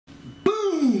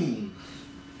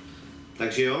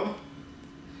Takže jo.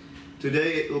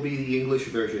 Today it will be the English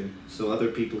version, so other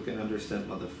people can understand,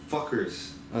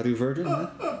 motherfuckers. Are you virgin?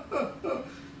 Shut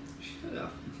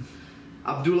up.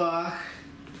 Abdullah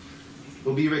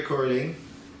will be recording.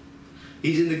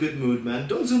 He's in the good mood, man.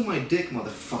 Don't zoom my dick,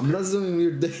 motherfucker. I'm not zooming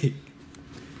your dick.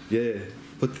 Yeah,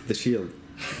 put the shield.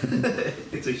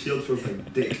 It's a shield for my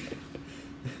dick.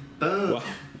 Wow.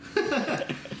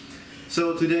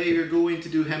 So today we're going to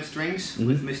do hamstrings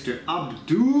with Mr.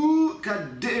 Abdul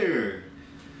Kadir.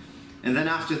 And then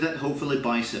after that, hopefully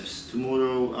biceps.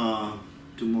 Tomorrow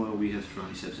we have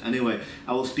triceps. Anyway,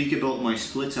 I will speak about my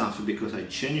splits after because I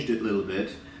changed it a little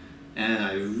bit. And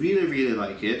I really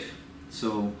like it.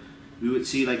 So we would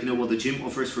see what the gym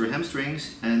offers for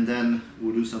hamstrings. And then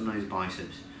we'll do some nice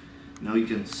biceps. Now you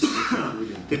can sit.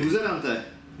 Ty buzerante,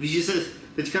 víš, že se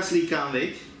teďka slíkám,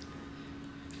 viď?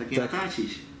 Tak je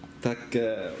natáčíš. Tak,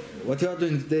 what you are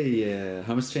doing today,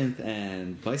 hamstrings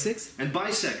and biceps? And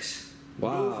biceps.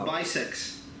 Wow. Both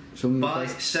biceps. Show me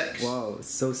biceps. Wow, it's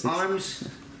so sexy. Arms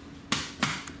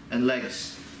and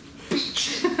legs.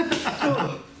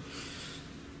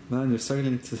 Man, you're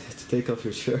struggling to take off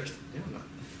your shirt. Yeah, man.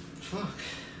 Fuck.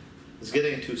 It's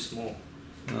getting too small.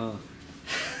 Oh.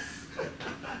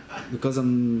 Because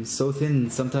I'm so thin,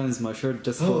 sometimes my shirt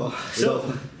just falls off. So,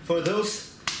 for those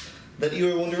that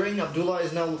you were wondering, Abdullah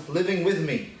is now living with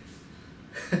me.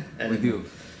 With you?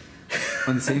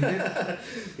 On the same bed?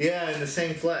 Yeah, in the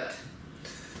same flat.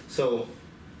 So,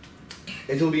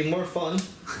 it will be more fun.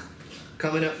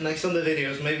 Coming up next on the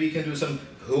videos, maybe you can do some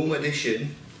home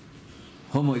edition.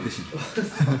 Homo edition.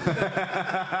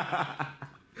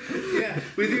 Yeah,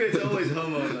 with you it's always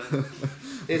homo, man.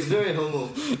 It's very homo.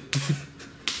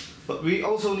 But we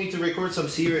also need to record some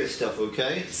serious stuff,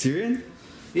 okay? Syrian?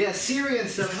 Yeah, Syrian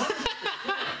stuff.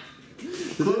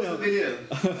 Close the video.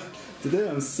 Today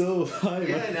I'm so high.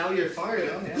 Yeah, now you're fired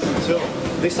up. Yeah. So,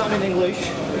 this time in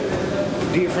English,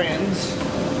 dear friends,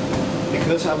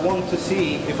 because I want to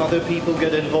see if other people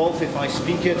get involved if I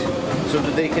speak it, so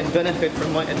that they can benefit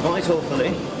from my advice,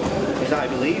 hopefully, as I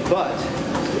believe. But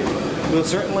we'll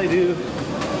certainly do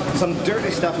some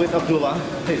dirty stuff with Abdullah,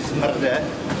 his mrda,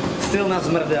 still not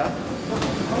mrda.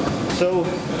 So,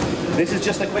 this is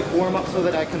just a quick warm-up so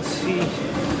that I can see,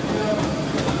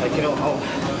 how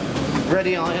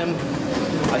ready I am.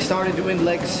 I started doing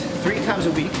legs 3 times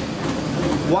a week.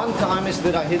 One time is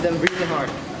that I hit them really hard.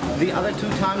 The other 2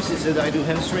 times is that I do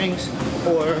hamstrings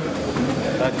or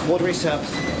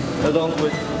quadriceps along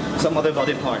with some other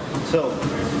body part. So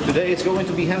today it's going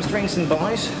to be hamstrings and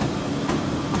biceps.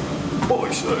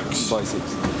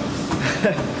 Biceps.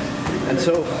 And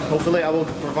so hopefully I will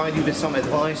provide you with some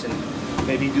advice and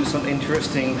maybe do some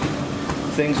interesting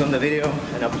things on the video,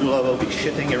 and Abdullah will be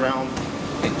shitting around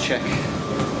in Czech.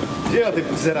 Yeah, ty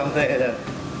pozerám, to je jeden.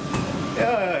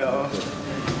 Jo.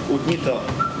 Utni to.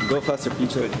 Go faster,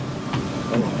 Peter.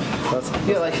 Oh, faster.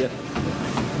 Yeah, Yeah.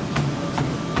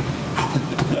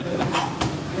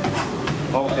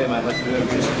 Okay, man, let's do it.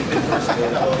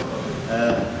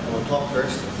 We'll talk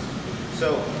first.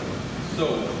 So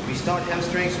we start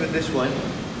hamstrings with this one.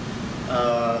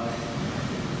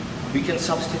 We can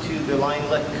substitute the lying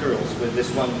leg curls with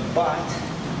this one, but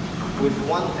with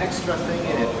one extra thing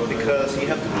in it, because you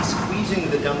have to be squeezing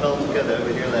the dumbbell together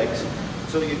with your legs,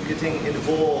 so you're getting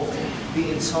involved the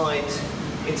inside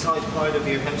part of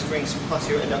your hamstrings plus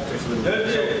your adductors a little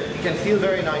bit. So you can feel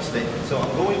very nicely. So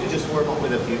I'm going to just warm up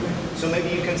with a few. So maybe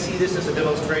you can see this as a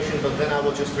demonstration, but then I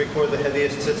will just record the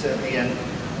heaviest sets at the end.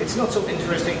 It's not so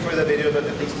interesting for the video, but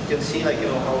at least you can see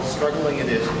how struggling it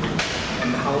is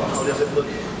and how does it look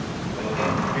in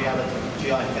reality. GI,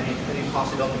 can you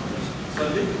pass it on, please?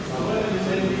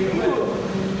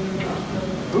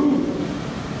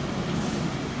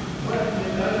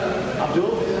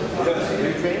 Abdul, are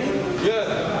you training? Yeah.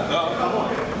 Come on.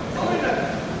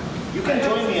 You can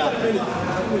join me after.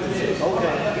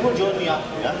 Okay, you will join me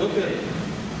after, yeah? Okay.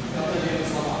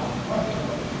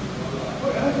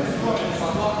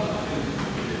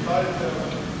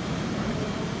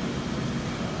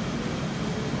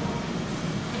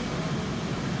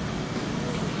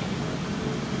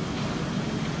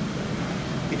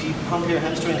 If you pump your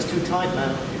hamstrings too tight,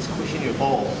 man, it's pushing your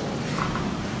balls.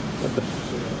 What the?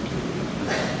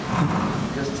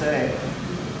 Just saying.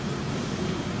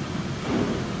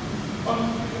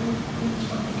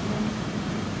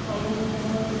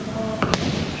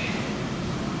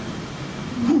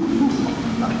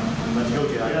 Let's go,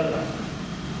 Jay.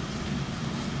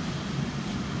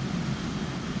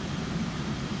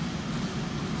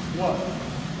 What?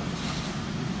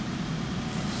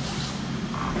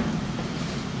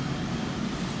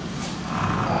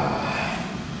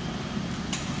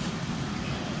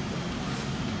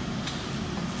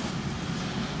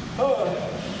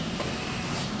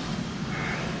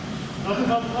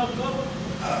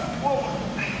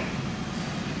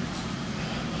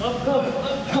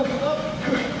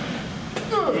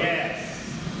 Yes.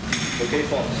 Okay,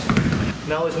 folks.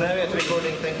 Now is Marriott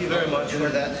recording. Thank you very much for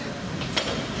that.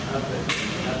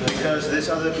 Because this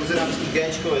other Kuzinamski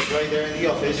Genchko is right there in the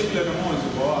office.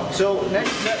 So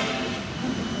next step,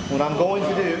 what I'm going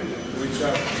to do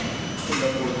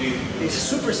is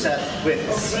superset with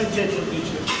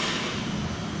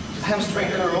hamstring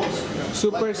curls.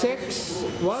 Super sex?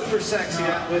 What? Super sex,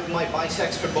 yeah, with my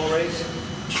biceps football race.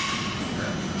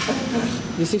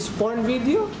 This is porn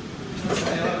video?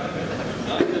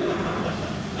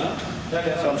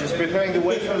 So I'm just preparing the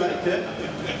way for like that.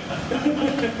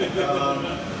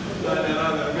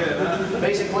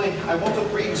 Basically, I want to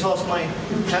pre-exhaust my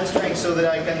hamstring so that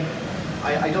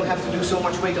I don't have to do so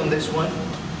much weight on this one.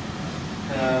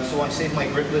 So I save my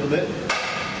grip a little bit.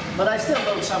 But I still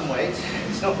load some weight.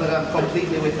 It's not that I'm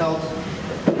completely without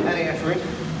any effort.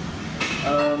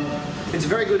 It's a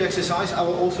very good exercise. I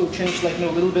will also change like a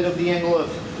little bit of the angle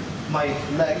of my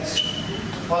legs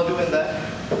while doing that.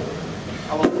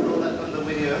 I will throw that on the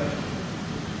video.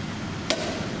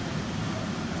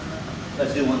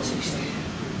 Let's do 160.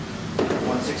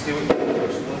 160 would be the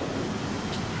first one.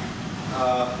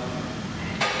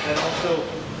 And also,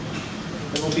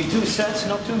 there will be 2 sets,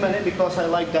 not too many, because I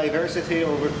like diversity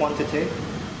over quantity.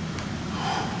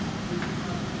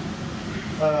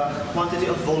 Quantity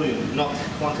of volume, not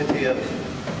quantity of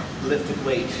lifted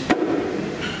weight.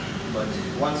 But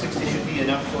 160 should be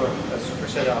enough for a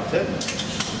superset after.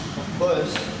 Of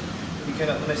course, you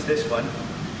cannot miss this one.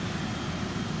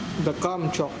 The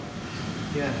cum chop.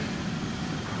 Yeah.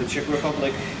 The Czech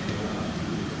Republic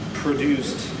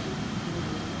produced.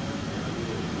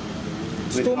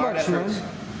 It's with too hard much, efforts. man.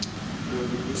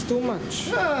 It's too much.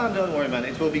 Ah, don't worry, man.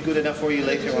 It will be good enough for you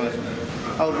later on.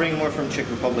 I'll bring more from Czech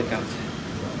Republic out.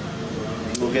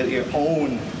 We'll get your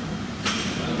own.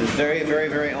 The very, very,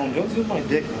 very own. Don't do my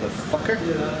dick, motherfucker.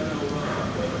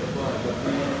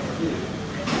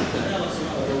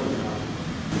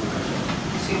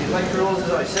 See, the like rolls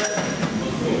as I said.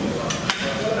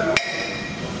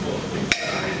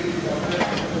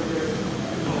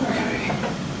 Okay.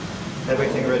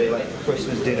 Everything ready, like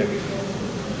Christmas dinner.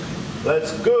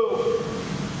 Let's go!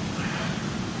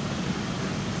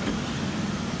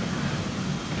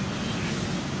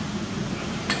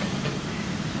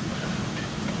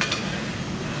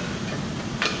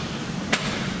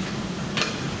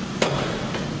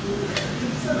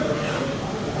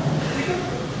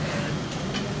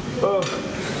 Oh.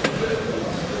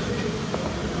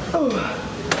 Oh.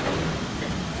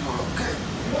 Okay.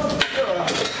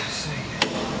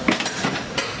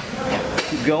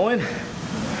 Keep going.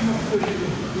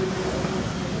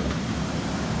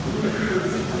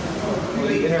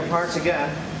 The inner parts again.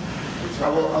 I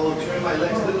will turn my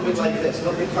legs a little bit like this,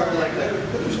 not bit hard like that.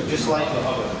 Just like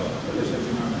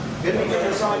get me from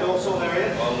the side also,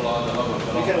 Marriott.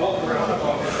 You can walk around.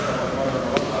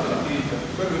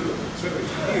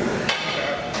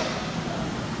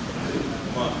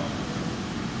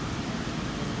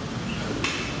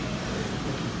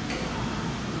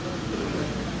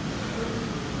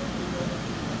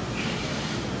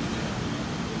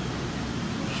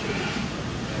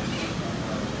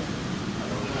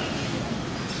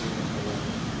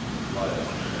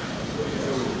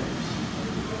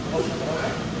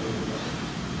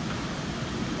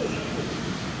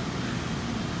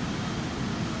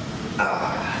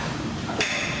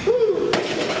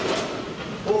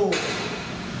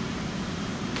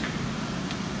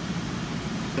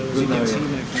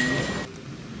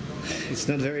 It's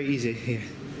not very easy here.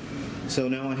 So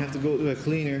now I have to go to a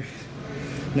cleaner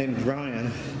named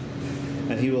Brian,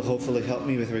 and he will hopefully help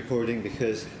me with recording,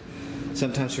 because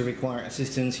sometimes you require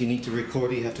assistance, you need to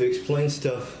record, you have to explain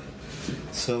stuff.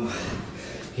 So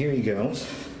here he goes.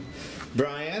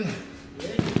 Brian,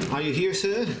 are you here,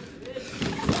 sir?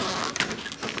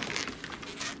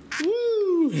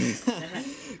 Woo!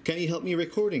 Can you help me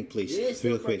recording, please? Yes,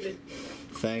 real no quick. problem.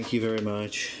 Thank you very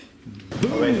much.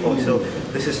 Alright folks, so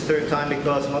this is third time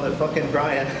because motherfucking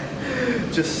Brian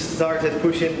just started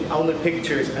pushing only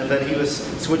pictures and then he was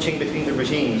switching between the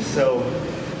regimes. So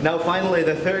now finally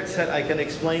the third set I can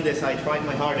explain this. I tried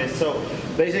my hardest. So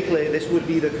basically this would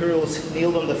be the curls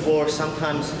kneeled on the floor,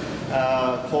 sometimes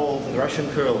called Russian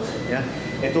curls. Yeah,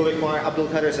 it will require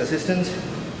Abdulkadr's assistance,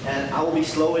 and I will be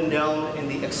slowing down in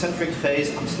the eccentric phase.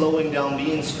 I'm slowing down,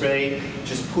 being straight,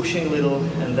 just pushing a little,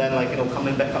 and then like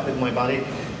coming back up with my body.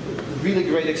 Really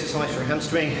great exercise for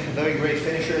hamstring, very great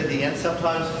finisher at the end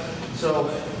sometimes.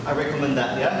 So I recommend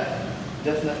that, yeah?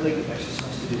 Definitely good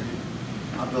exercise to do.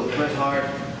 Abdul, press hard,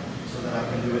 so that I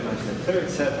can do it as the third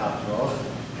set after all.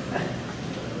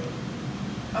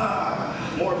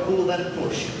 More pull than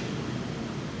push.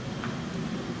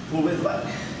 Pull with back.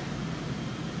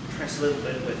 Press a little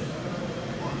bit with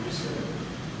arms.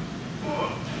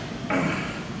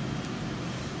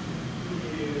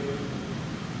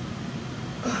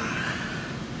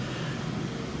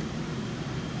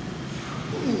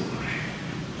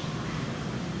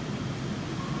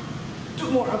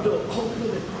 Two more, Abdul. Hold a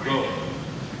little bit more. Go.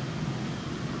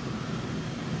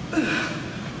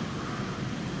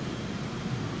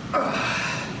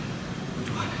 Good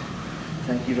one.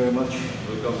 Thank you very much.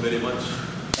 Welcome very much.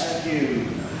 Thank you.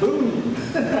 Boom.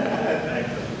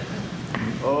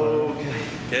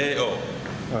 Okay. KO.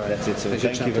 Alright, that's it. So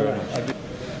thank you very much.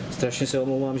 Strašně se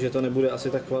omlouvám, že to nebude asi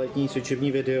tak kvalitní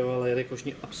cvičební video, ale jelikož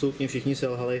absolutně všichni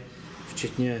selhali,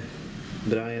 včetně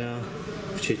Briana,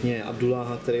 včetně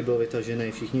Abdulláha, který byl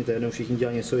vytažený, všichni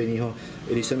dělali něco jiného.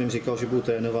 I když jsem jim říkal, že budu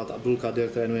trénovat, Abdul Kadir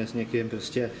trénuje s někým,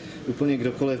 prostě úplně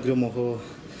kdokoliv, kdo mohl,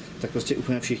 tak prostě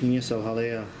úplně všichni mě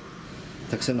selhali a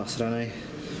tak jsem nasranej.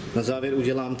 Na závěr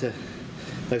udělám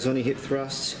takzvaný hip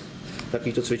thrusts,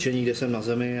 takový to cvičení, kde jsem na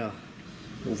zemi a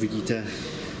uvidíte,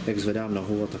 jak zvedám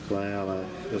nohu a takhle, ale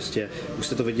prostě už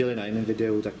jste to viděli na jiném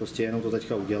videu, tak prostě jenom to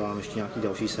teďka udělám, ještě nějaký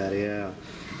další série a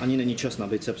ani není čas na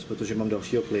biceps, protože mám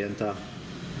dalšího klienta,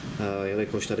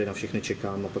 jelikož tady na všechny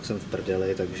čekám a pak jsem v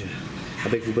prdeli, takže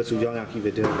abych vůbec udělal nějaký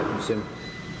video, tak musím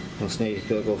vlastně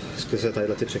jít jako skrze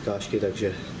tadyhle ty překážky,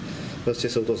 takže prostě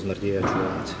jsou to zmrdí a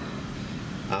čuláci.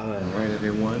 Amen. Alright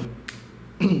everyone.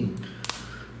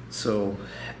 So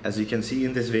as you can see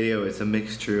in this video, it's a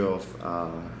mixture of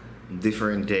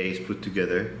different days put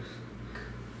together.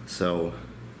 So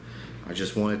I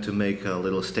just wanted to make a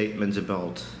little statements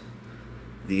about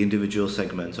the individual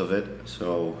segments of it.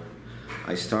 So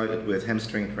I started with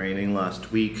hamstring training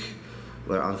last week,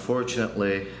 where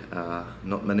unfortunately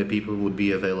not many people would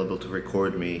be available to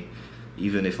record me,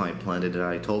 even if I planned it and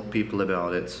I told people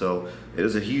about it. So it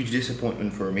was a huge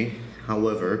disappointment for me.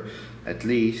 However, at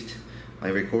least I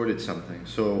recorded something.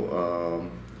 So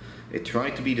it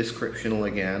tried to be descriptional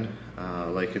again,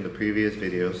 like in the previous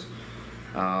videos.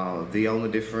 The only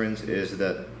difference is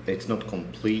that it's not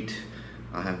complete.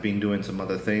 I have been doing some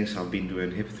other things. I've been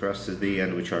doing hip thrusts at the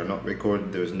end, which are not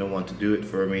recorded. There's no one to do it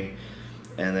for me.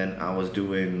 And then I was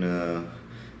doing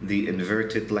the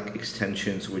inverted leg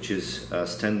extensions, which is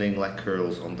standing leg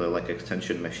curls on the leg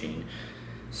extension machine.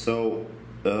 So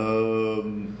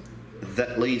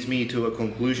that leads me to a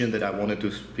conclusion that I wanted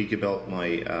to speak about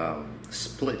my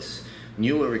splits,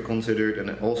 newly reconsidered,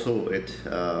 and also it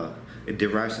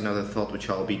derives another thought which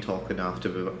I'll be talking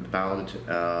after about.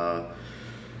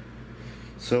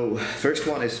 So first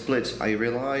one is splits. I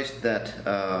realized that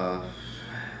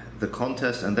the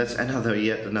contest, and that's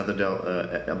yet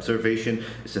another observation,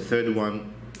 is the third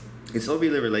one. It's all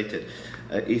really related.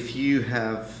 If you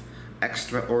have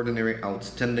extraordinary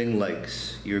outstanding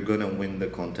legs, you're gonna win the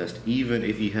contest, even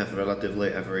if you have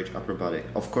relatively average upper body.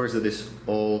 Of course, that is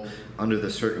all under the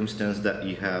circumstance that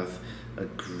you have a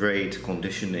great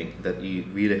conditioning, that you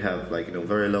really have, like, you know,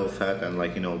 very low fat, and,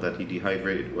 like, you know, that you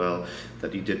dehydrated well,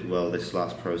 that you did well this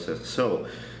last process. So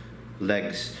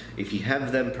legs, if you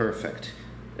have them perfect,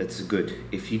 it's good.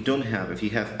 If you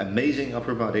have amazing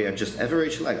upper body and just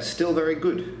average legs, still very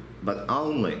good, but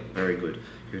only very good,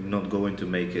 you're not going to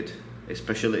make it,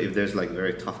 especially if there's like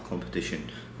very tough competition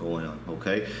going on,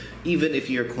 okay? Even if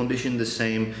you're conditioned the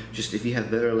same, just if you have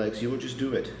better legs, you will just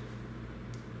do it.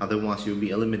 Otherwise you'll be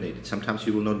eliminated. Sometimes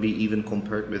you will not be even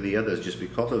compared with the others just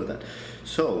because of that.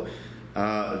 So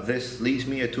this leads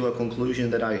me to a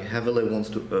conclusion that I heavily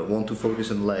want to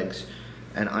focus on legs,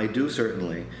 and I do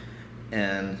certainly.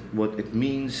 And what it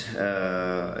means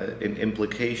in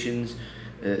implications,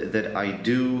 that I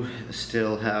do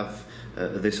still have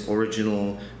this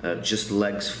original just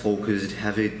legs focused,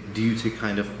 heavy duty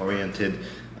kind of oriented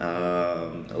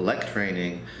leg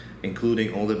training,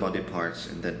 including all the body parts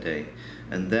in that day.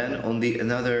 And then on the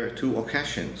another two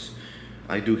occasions,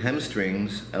 I do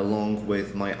hamstrings along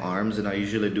with my arms, and I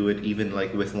usually do it even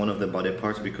like with one of the body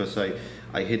parts, because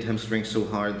I hit hamstrings so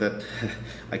hard that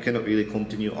I cannot really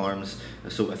continue arms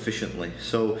so efficiently.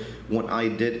 So what I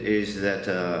did is that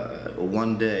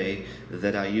one day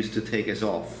that I used to take as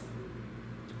off,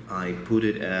 I put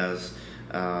it as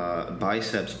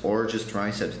biceps or just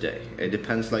triceps day. It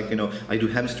depends, like, you know, I do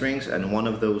hamstrings and one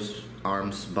of those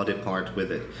arms body part with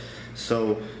it.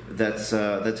 So that's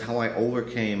how I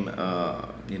overcame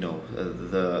you know,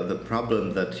 the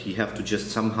problem that you have to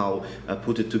just somehow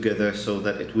put it together so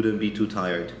that it wouldn't be too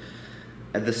tired.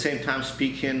 At the same time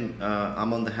speaking,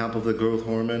 I'm on the help of the growth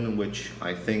hormone, which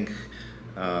I think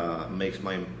makes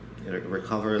my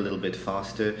recover a little bit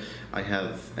faster. I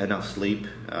have enough sleep.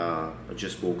 I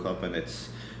just woke up and it's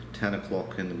 10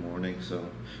 o'clock in the morning, so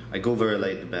I go very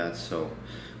late to bed. So,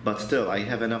 but still, I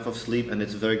have enough of sleep, and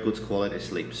it's very good quality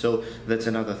sleep. So that's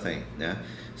another thing. Yeah.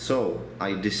 So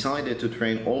I decided to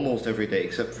train almost every day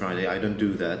except Friday. I don't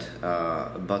do that,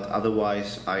 but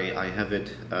otherwise I have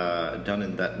it done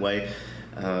in that way.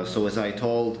 So as I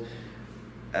told,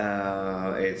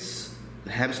 it's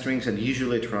hamstrings and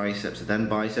usually triceps, then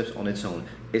biceps on its own.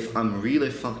 If I'm really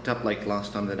fucked up like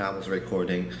last time that I was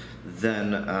recording,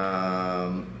 then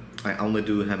I only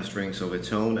do hamstrings of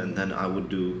its own, and then I would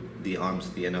do the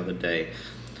arms the another day.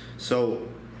 So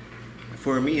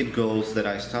for me it goes that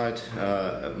I start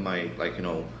my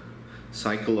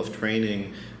cycle of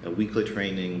training, weekly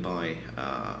training by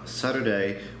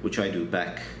Saturday, which I do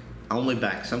back, only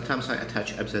back. Sometimes I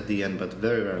attach abs at the end, but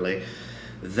very rarely.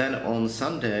 Then on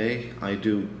Sunday I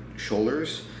do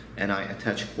shoulders and I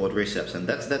attach quadriceps, and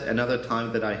that's another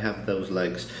time that I have those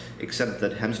legs, except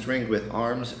that hamstring with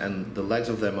arms and the legs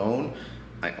of their own,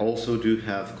 I also do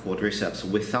have quadriceps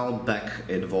without back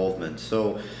involvement.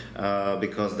 So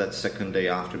because that's second day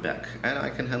after back, and I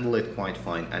can handle it quite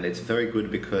fine, and it's very good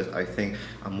because I think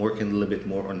I'm working a little bit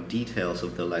more on details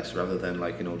of the legs rather than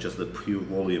just the pure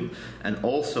volume. And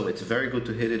also it's very good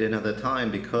to hit it another time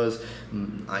because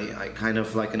I kind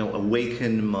of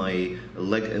awaken my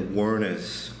leg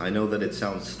awareness. I know that it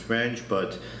sounds strange,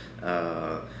 but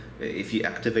if you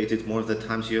activate it more of the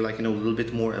times, you're a little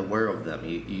bit more aware of them.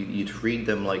 You treat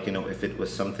them if it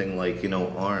was something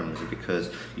arms,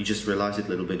 because you just realize it a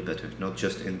little bit better, not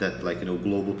just in that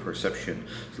global perception.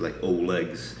 It's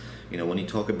legs. When you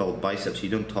talk about biceps, you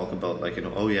don't talk about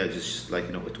oh yeah, just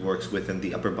it works within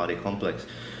the upper body complex.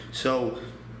 So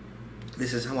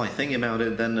this is how I think about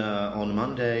it. Then on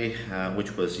Monday,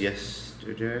 which was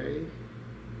yesterday.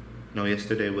 No,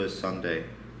 yesterday was Sunday.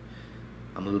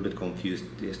 I'm a little bit confused.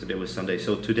 Yesterday was Sunday.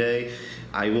 So today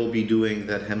I will be doing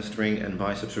that hamstring and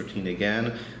biceps routine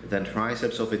again. Then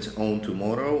triceps of its own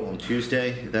tomorrow on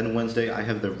Tuesday. Then Wednesday I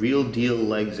have the real deal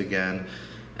legs again.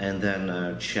 And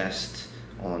then chest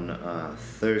on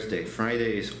Thursday.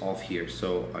 Friday is off here,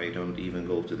 so I don't even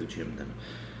go to the gym then.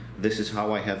 This is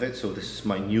how I have it. So this is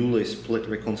my newly split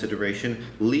reconsideration,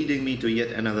 leading me to yet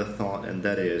another thought, and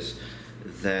that is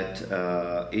that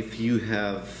if you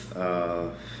have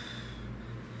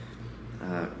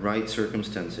right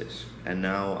circumstances, and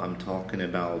now I'm talking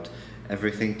about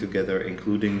everything together,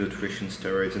 including nutrition,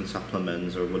 steroids and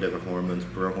supplements, or whatever hormones,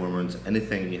 pro hormones,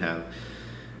 anything you have,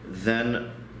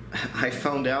 then I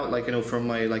found out from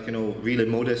my really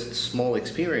modest small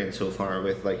experience so far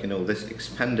with this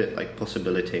expanded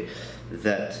possibility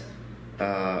that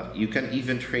you can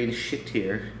even train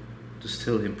shittier to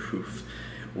still improve,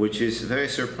 which is very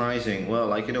surprising.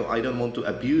 Well, I don't want to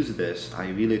abuse this. I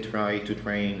really try to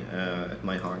train at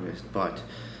my hardest, but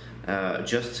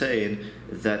just saying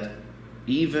that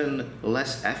even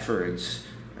less efforts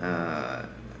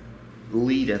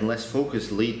lead, and less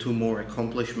focus lead to more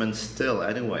accomplishments still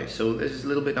anyway. So this is a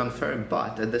little bit unfair,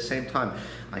 but at the same time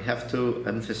I have to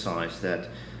emphasize that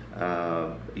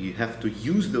you have to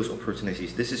use those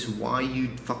opportunities. This is why you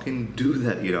fucking do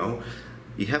that,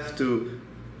 You have to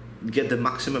get the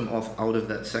maximum out of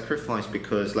that sacrifice,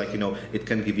 because it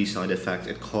can give you side effects,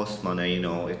 it costs money,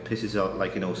 it pisses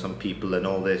out some people and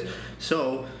all this.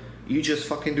 So you just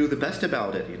fucking do the best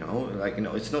about it,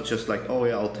 it's not just oh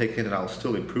yeah, I'll take it and I'll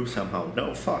still improve somehow.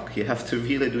 No, fuck, you have to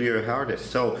really do your hardest.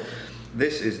 So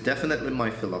this is definitely my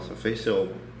philosophy, so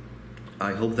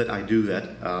I hope that I do that.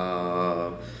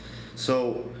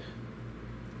 So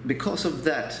because of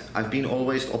that, I've been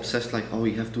always obsessed oh,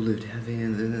 you have to lift heavy,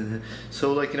 and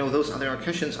so those other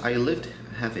occasions I lift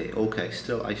heavy, okay,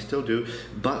 I still do,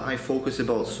 but I focus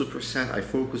about superset. I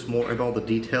focus more about the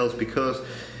details, because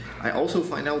I also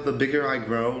find out the bigger I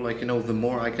grow, the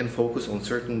more I can focus on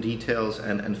certain details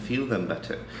and feel them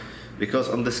better. Because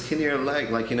on the skinnier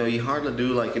leg, you hardly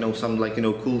do some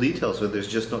cool details, but there's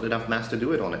just not enough mass to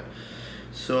do it on it.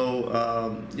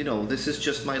 So this is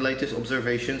just my latest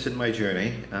observations in my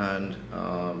journey, and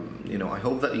I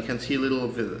hope that you can see a little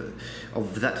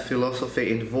of that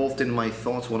philosophy involved in my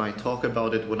thoughts when I talk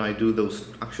about it, when I do those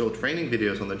actual training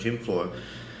videos on the gym floor.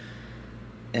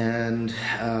 And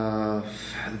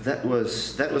that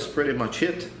was pretty much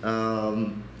it.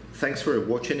 Thanks for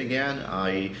watching again.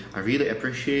 I really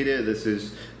appreciate it. This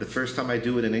is the first time I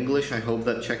do it in English. I hope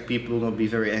that Czech people will not be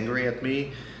very angry at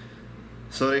me.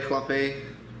 Sorry chlapi,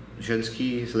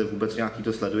 ženský, jestli vůbec nějaký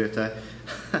to sledujete.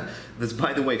 That's,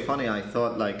 by the way, funny. I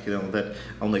thought that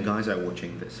only guys are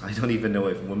watching this. I don't even know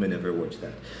if women ever watch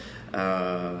that.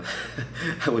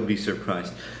 I would be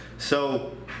surprised.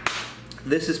 So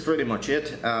this is pretty much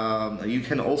it. You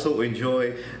can also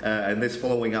enjoy, and this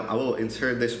following up, I will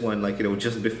insert this one, like, you know,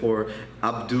 just before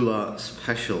Abdullah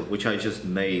special, which I just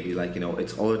made, like, you know,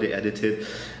 it's already edited.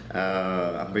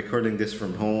 I'm recording this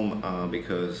from home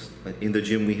because in the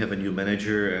gym we have a new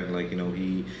manager, and, like, you know,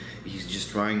 he's just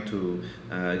trying to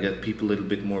get people a little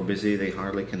bit more busy. They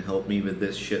hardly can help me with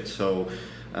this shit, so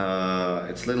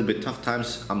it's a little bit tough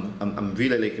times. I'm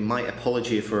really, like, my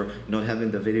apology for not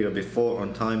having the video before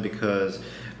on time, because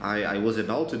I was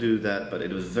about to do that, but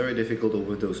it was very difficult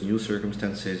over those new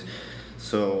circumstances.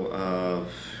 So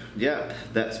yeah,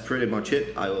 that's pretty much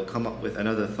it. I will come up with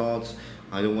another thoughts.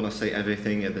 I don't want to say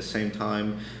everything at the same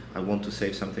time. I want to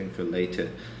save something for later.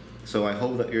 So I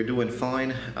hope that you're doing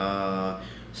fine.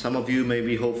 Some of you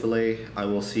maybe, hopefully, I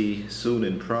will see soon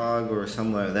in Prague or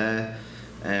somewhere there.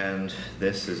 And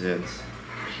this is it.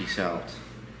 Peace out.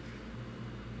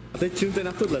 A teď čumte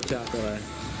na tohle, přátelé.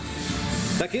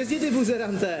 Tak jezdi ty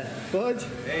buzerante, pojď.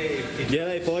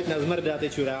 Dělej, pojď na zmrda, ty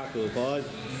čuráku, pojď.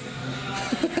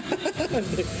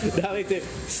 Dávej ty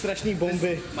strašný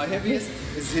bomby. My heaviest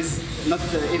is his, not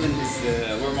even his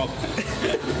warm-up.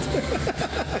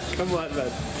 Come on,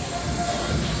 man.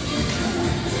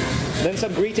 Then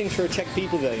some greetings for Czech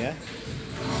people there, yeah?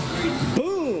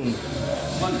 Boom!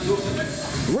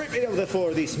 Rip it over the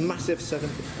floor, these massive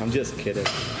 70. I'm just kidding.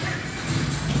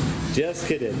 Just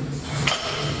kidding.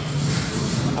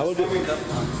 I will do.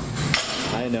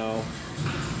 I know.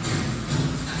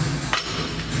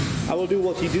 I will do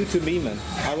what you do to me, man.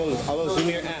 I will zoom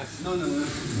your ass. No.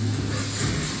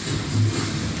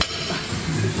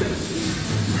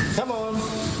 Come on.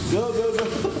 Go.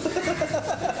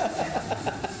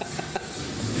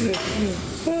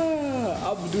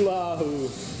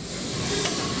 Abdulláhův.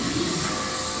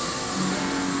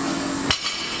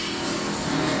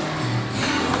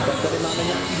 Tak tady máme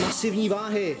nějaký masivní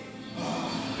váhy.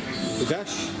 Ukáž?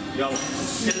 Jo,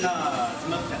 silná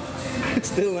zmrda.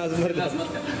 Stylná zmrda.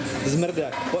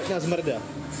 Zmrda. Pojď na zmrda.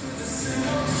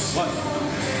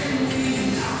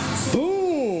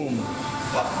 Boom!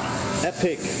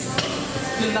 Epic.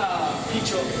 Silná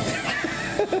pičo.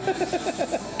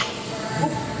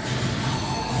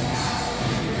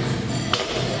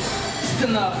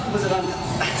 Silná buzeranta.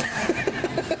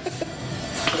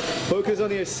 Focus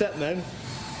on your set, man.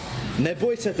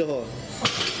 Neboj se toho.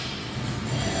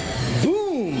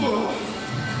 Boom!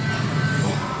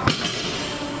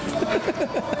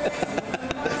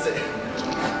 That's it.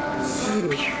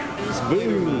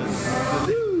 Boom!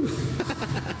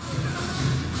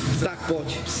 Tak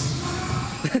pojď.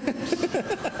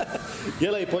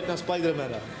 Dělej, pojď na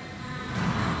Spidermana.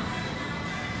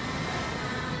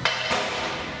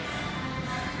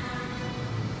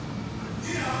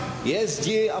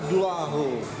 Jezdi,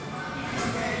 Abdulláhův.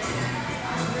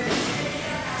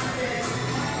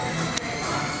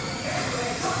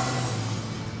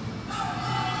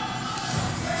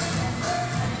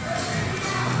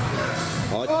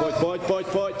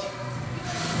 Pojď.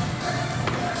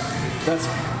 That's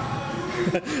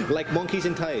Like monkeys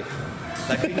in Thai.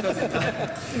 like pichos in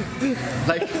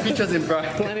like pichos in Prague.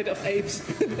 Planet of apes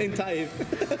in Thai.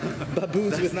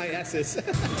 Baboons with nice asses.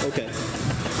 Okay.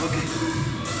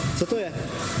 Co to je?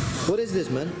 What is this,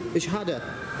 man? It's harder.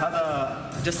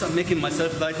 Just I'm making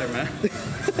myself lighter, man.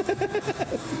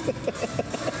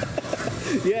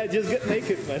 Yeah, just get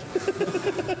naked, man.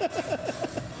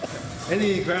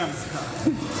 Any grams?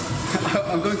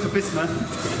 I'm going to piss, man.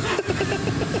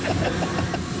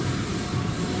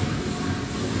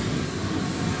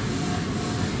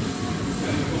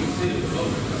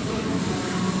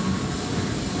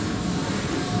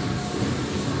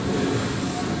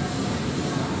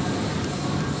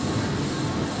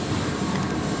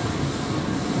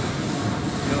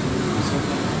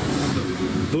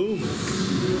 Boom.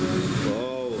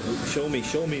 Whoa.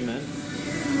 Show me, man.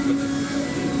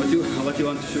 What you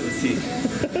want to see?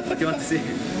 What you want to see?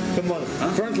 Come on.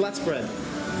 Huh? Front lat spread.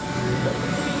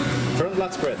 Front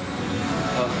lat spread.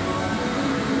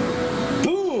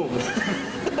 Boom.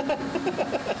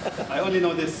 I only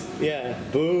know this. Yeah.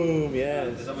 Boom. Yeah.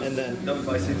 And then. Double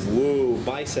biceps. Whoa.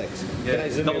 Biceps. Yeah, Can I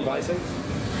zoom double your biceps?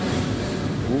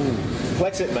 Ooh.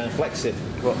 Flex it, man. Flex it.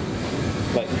 What?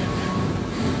 Like.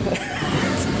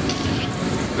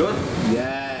 Good.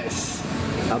 Yes.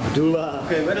 Abdullah.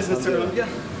 Okay, where is Mr. Olympia?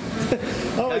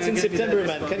 Oh, it's Can in you give me September, that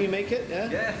man. response? Can you make it? Yeah.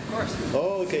 Yeah, of course.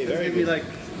 Oh, okay. It's Very maybe good. like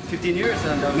 15 years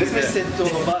and I'm Nesmíš there. si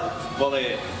toho bát,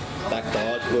 vole. Tak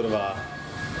pojď, kurva.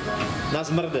 Na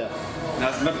zmrda.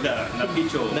 Na zmrda, na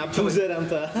pičo. Na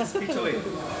buzeranta. Pičo weight.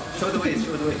 Show the weight. It's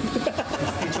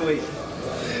pičo weight.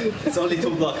 It's only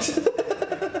 2 blocks.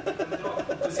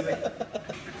 Pussy weight.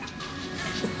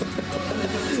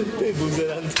 Ty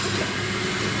buzerant.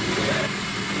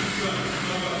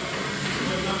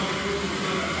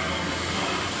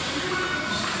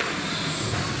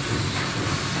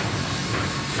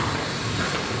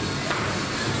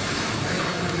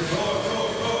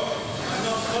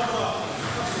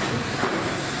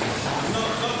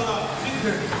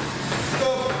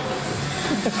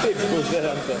 Ty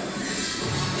buzerante.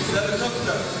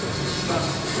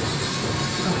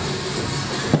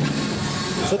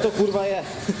 Co to kurva je?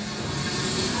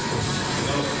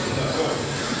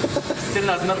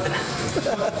 Stylna zmrtna.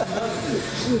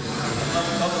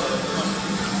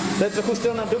 To je trochu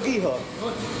styl na Doggyho.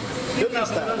 Doggy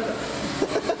style.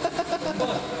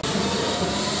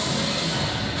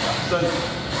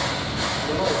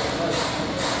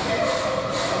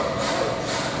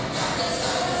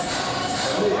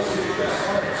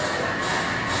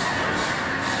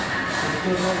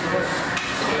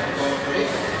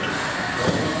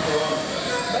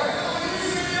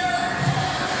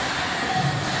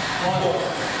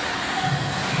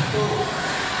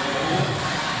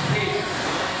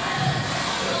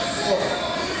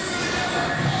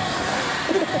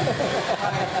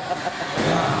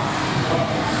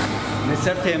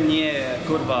 Neserte mě,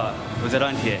 kurva,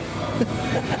 buzerantie.